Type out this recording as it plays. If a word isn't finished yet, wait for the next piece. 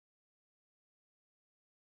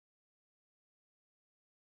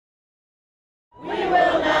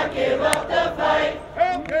not give up the fight.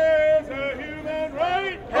 Healthcare is a human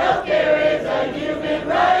right. Healthcare is a human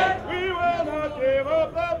right. We will not give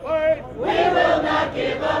up the fight. We will not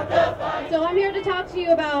give up the fight. So I'm here to talk to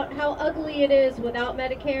you about how ugly it is without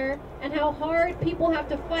Medicare and how hard people have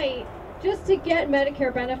to fight just to get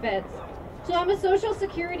Medicare benefits. So I'm a Social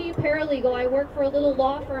Security paralegal. I work for a little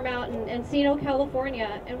law firm out in Encino,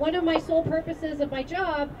 California, and one of my sole purposes of my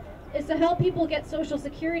job is to help people get Social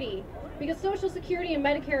Security, because Social Security and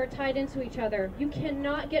Medicare are tied into each other. You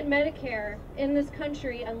cannot get Medicare in this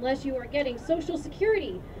country unless you are getting Social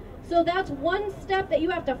Security. So that's one step that you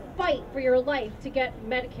have to fight for your life to get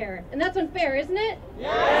Medicare. And that's unfair, isn't it?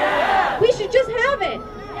 Yeah! We should just have it.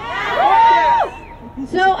 Yeah!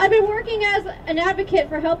 So I've been working as an advocate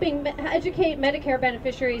for helping educate Medicare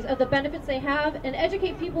beneficiaries of the benefits they have and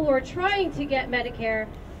educate people who are trying to get Medicare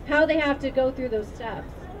how they have to go through those steps.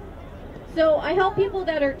 So I help people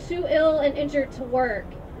that are too ill and injured to work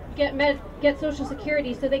get Social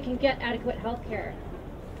Security so they can get adequate health care.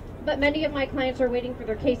 But many of my clients are waiting for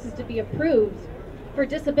their cases to be approved for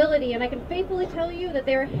disability, and I can faithfully tell you that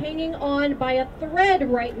they're hanging on by a thread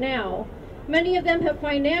right now. Many of them have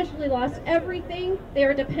financially lost everything. They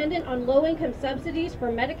are dependent on low-income subsidies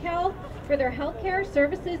for Medi-Cal, for their health care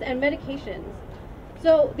services and medications.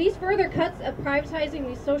 So these further cuts of privatizing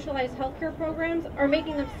these socialized healthcare programs are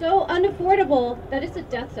making them so unaffordable that it's a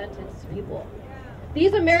death sentence to people.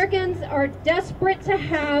 These Americans are desperate to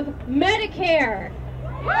have Medicare.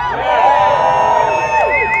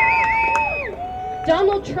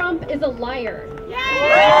 Donald Trump is a liar.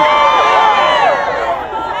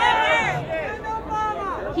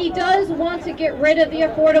 He does want to get rid of the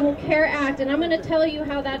Affordable Care Act, and I'm going to tell you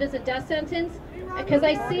how that is a death sentence, because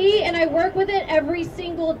I see and I work with it every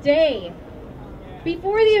single day.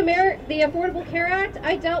 Before the Affordable Care Act,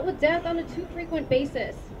 I dealt with death on a too frequent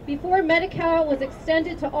basis. Before Medi-Cal was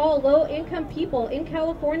extended to all low-income people in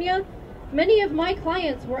California, many of my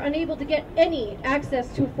clients were unable to get any access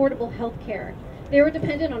to affordable health care. They were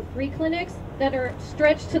dependent on free clinics that are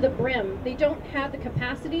stretched to the brim. They don't have the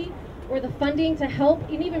capacity or the funding to help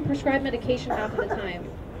and even prescribe medication half of the time.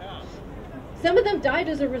 Some of them died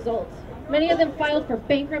as a result. Many of them filed for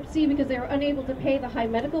bankruptcy because they were unable to pay the high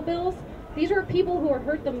medical bills. These were people who were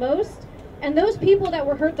hurt the most, and those people that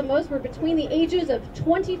were hurt the most were between the ages of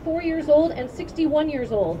 24 years old and 61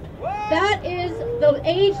 years old. That is the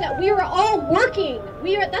age that we are all working.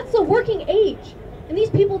 That's the working age. And these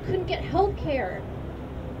people couldn't get health care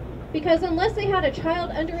because unless they had a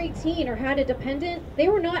child under 18 or had a dependent, they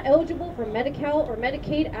were not eligible for Medi-Cal or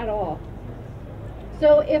Medicaid at all.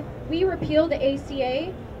 So if we repeal the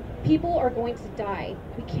ACA, people are going to die.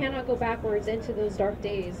 We cannot go backwards into those dark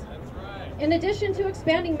days. In addition to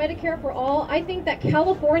expanding Medicare for all, I think that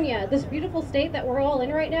California, this beautiful state that we're all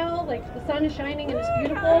in right now, like the sun is shining and it's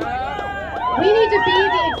beautiful, we need to be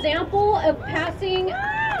the example of passing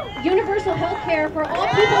universal health care for all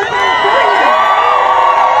people in California.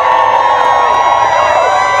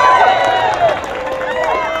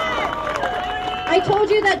 I told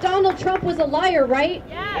you that Donald Trump was a liar, right?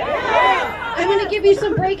 Yeah. I'm going to give you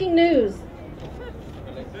some breaking news.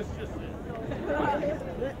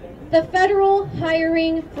 The federal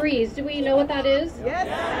hiring freeze. Do we know what that is? Yes.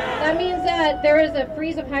 That means that there is a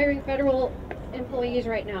freeze of hiring federal employees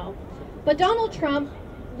right now. But Donald Trump,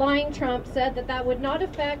 lying Trump, said that that would not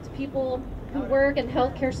affect people who work in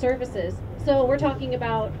healthcare services. So we're talking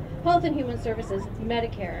about Health and Human Services,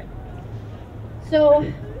 Medicare. So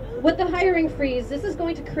with the hiring freeze, this is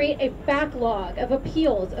going to create a backlog of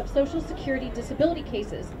appeals of Social Security disability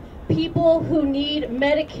cases. People who need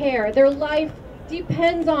Medicare, their life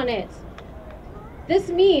depends on it. This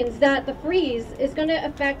means that the freeze is going to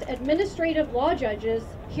affect administrative law judges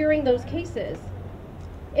hearing those cases.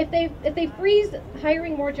 If they freeze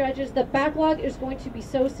hiring more judges, the backlog is going to be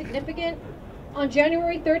so significant. On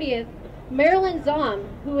January 30th, Marilyn Zahm,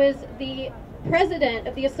 who is the president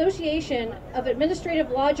of the Association of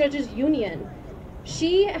Administrative Law Judges Union,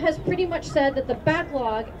 she has pretty much said that the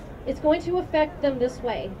backlog is going to affect them this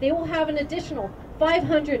way. They will have an additional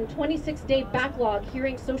 526-day backlog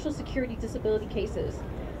hearing Social Security disability cases.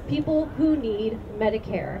 People who need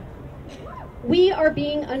Medicare. We are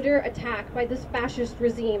being under attack by this fascist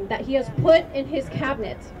regime that he has put in his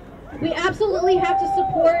cabinet. We absolutely have to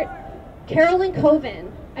support Carolyn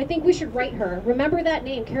Coven. I think we should write her. Remember that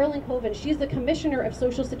name, Carolyn Coven. She's the commissioner of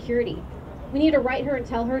Social Security. We need to write her and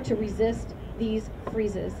tell her to resist these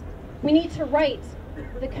freezes. We need to write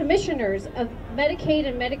the commissioners of Medicaid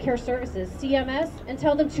and Medicare services, CMS, and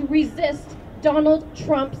tell them to resist Donald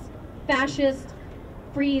Trump's fascist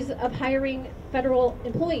freeze of hiring federal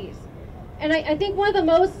employees. And I think one of the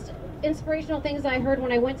most inspirational things I heard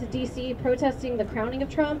when I went to DC protesting the crowning of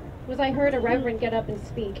Trump was I heard a reverend get up and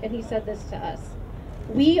speak, and he said this to us.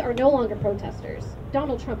 We are no longer protesters.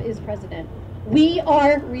 Donald Trump is president. We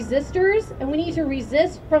are resistors, and we need to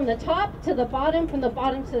resist from the top to the bottom, from the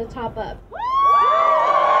bottom to the top up.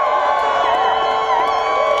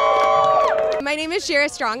 My name is Shira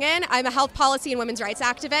Strongen. I'm a health policy and women's rights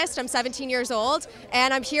activist. I'm 17 years old,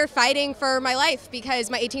 and I'm here fighting for my life because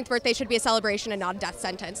my 18th birthday should be a celebration and not a death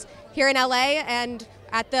sentence. Here in LA and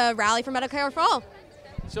at the rally for Medicare for All.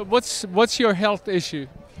 So what's your health issue?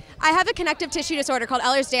 I have a connective tissue disorder called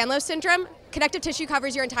Ehlers-Danlos syndrome. Connective tissue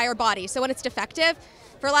covers your entire body, so when it's defective,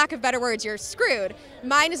 for lack of better words, you're screwed.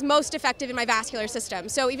 Mine is most effective in my vascular system,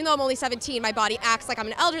 so even though I'm only 17, my body acts like I'm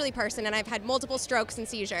an elderly person, and I've had multiple strokes and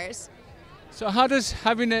seizures. So how does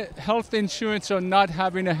having a health insurance or not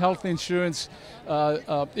having a health insurance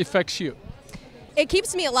affects you? It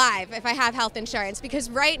keeps me alive if I have health insurance, because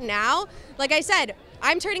right now, like I said,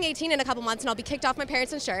 I'm turning 18 in a couple months and I'll be kicked off my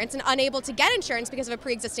parents' insurance and unable to get insurance because of a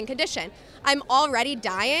pre-existing condition. I'm already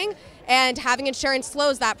dying, and having insurance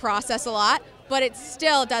slows that process a lot, but it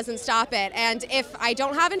still doesn't stop it. And if I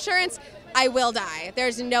don't have insurance, I will die.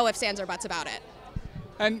 There's no ifs, ands, or buts about it.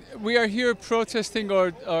 And we are here protesting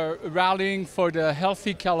or rallying for the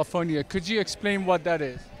Healthy California. Could you explain what that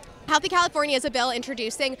is? Healthy California is a bill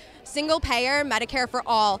introducing single-payer Medicare for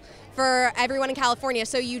all for everyone in California,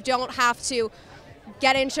 so you don't have to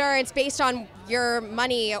get insurance based on your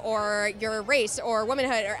money or your race or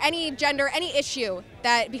womanhood or any gender, any issue,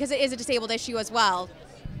 that because it is a disabled issue as well.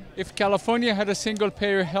 If California had a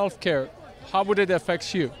single-payer health care, how would it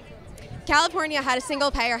affect you? California had a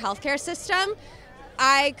single-payer healthcare system,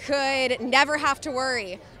 I could never have to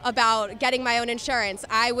worry about getting my own insurance.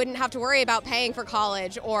 I wouldn't have to worry about paying for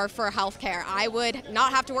college or for health care. I would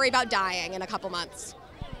not have to worry about dying in a couple months.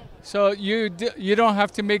 So you don't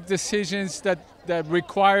have to make decisions that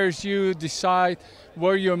requires you decide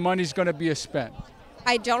where your money is going to be spent.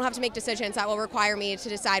 I don't have to make decisions that will require me to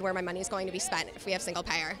decide where my money is going to be spent if we have single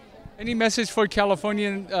payer. Any message for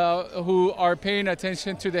Californians who are paying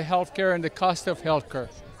attention to the healthcare and the cost of healthcare?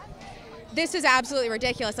 This is absolutely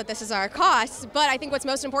ridiculous that this is our cost, but I think what's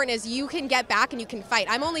most important is you can get back and you can fight.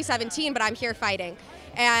 I'm only 17, but I'm here fighting.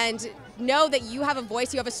 And know that you have a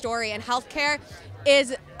voice, you have a story, and healthcare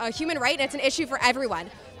is a human right and it's an issue for everyone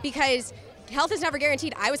because health is never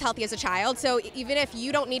guaranteed. I was healthy as a child, so even if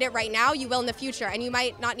you don't need it right now, you will in the future, and you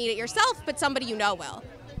might not need it yourself, but somebody you know will.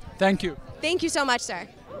 Thank you. Thank you so much, sir.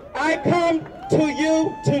 I come to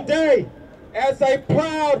you today as a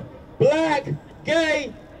proud black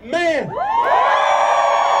gay man.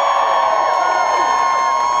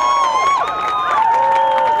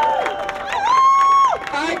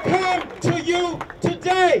 I come to you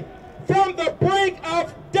today from the brink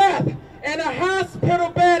of death in a hospital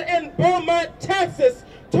bed in Beaumont, Texas,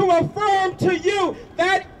 to affirm to you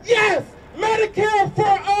that yes, Medicare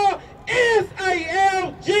for all is a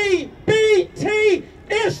LGBT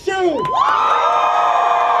issue.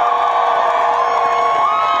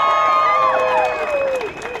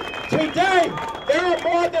 Today, there are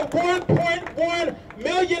more than 1.1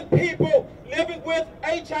 million people living with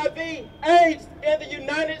HIV/AIDS in the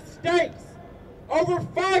United States. Over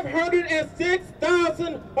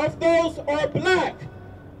 506,000 of those are black.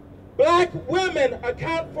 Black women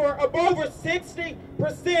account for over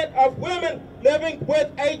 60% of women living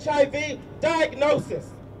with HIV diagnosis.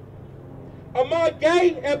 Among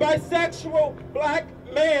gay and bisexual black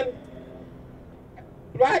men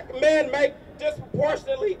may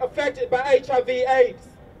disproportionately affected by HIV/AIDS.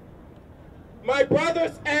 My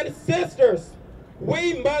brothers and sisters,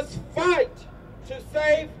 we must fight to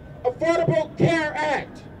save Affordable Care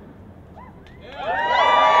Act.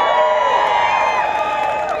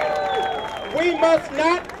 We must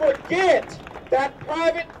not forget that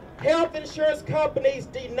private health insurance companies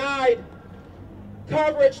denied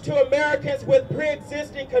coverage to Americans with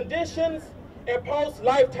pre-existing conditions, imposed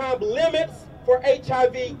lifetime limits for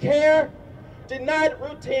HIV care, denied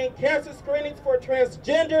routine cancer screenings for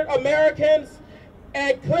transgendered Americans,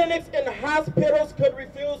 and clinics and hospitals could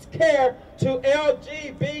refuse care to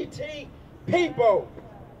LGBT people.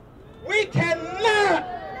 We cannot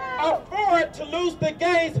afford to lose the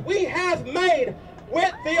gains we have made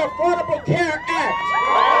with the Affordable Care Act.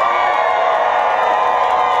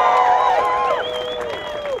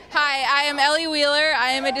 Hi, I am Ellie Wheeler.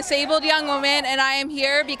 I am a disabled young woman, and I am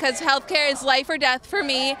here because healthcare is life or death for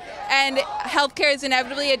me, and healthcare is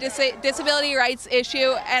inevitably a disability rights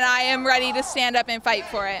issue, and I am ready to stand up and fight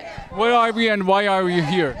for it. Where are we and why are we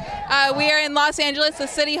here? We are in Los Angeles, the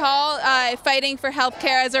City Hall, fighting for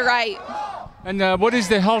healthcare as a right. And what is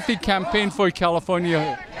the Healthy campaign for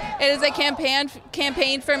California? It is a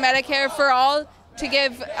campaign for Medicare for all to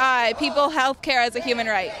give people health care as a human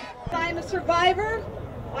right. I'm a survivor.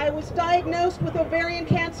 I was diagnosed with ovarian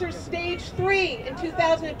cancer stage 3 in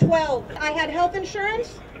 2012. I had health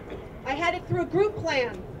insurance. I had it through a group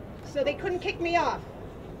plan, so they couldn't kick me off.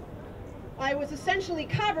 I was essentially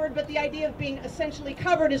covered, but the idea of being essentially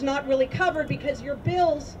covered is not really covered because your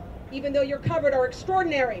bills, even though you're covered, are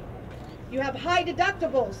extraordinary. You have high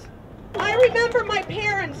deductibles. I remember my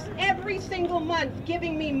parents every single month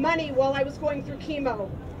giving me money while I was going through chemo.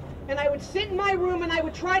 And I would sit in my room and I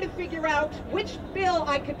would try to figure out which bill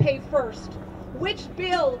I could pay first, which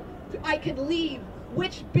bill I could leave,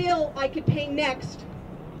 which bill I could pay next,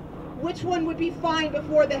 which one would be fine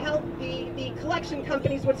before the collection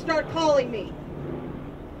companies would start calling me.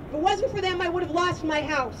 If it wasn't for them, I would have lost my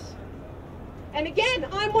house. And again,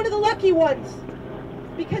 I'm one of the lucky ones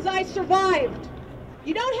because I survived.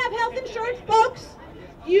 You don't have health insurance, folks,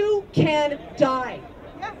 you can die.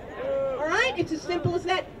 All right, it's as simple as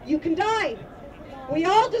that. You can die. We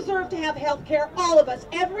all deserve to have health care, all of us,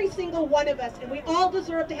 every single one of us, and we all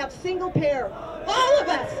deserve to have single payer, all of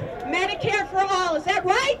us, Medicare for all. Is that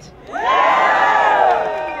right?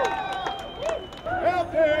 Yeah!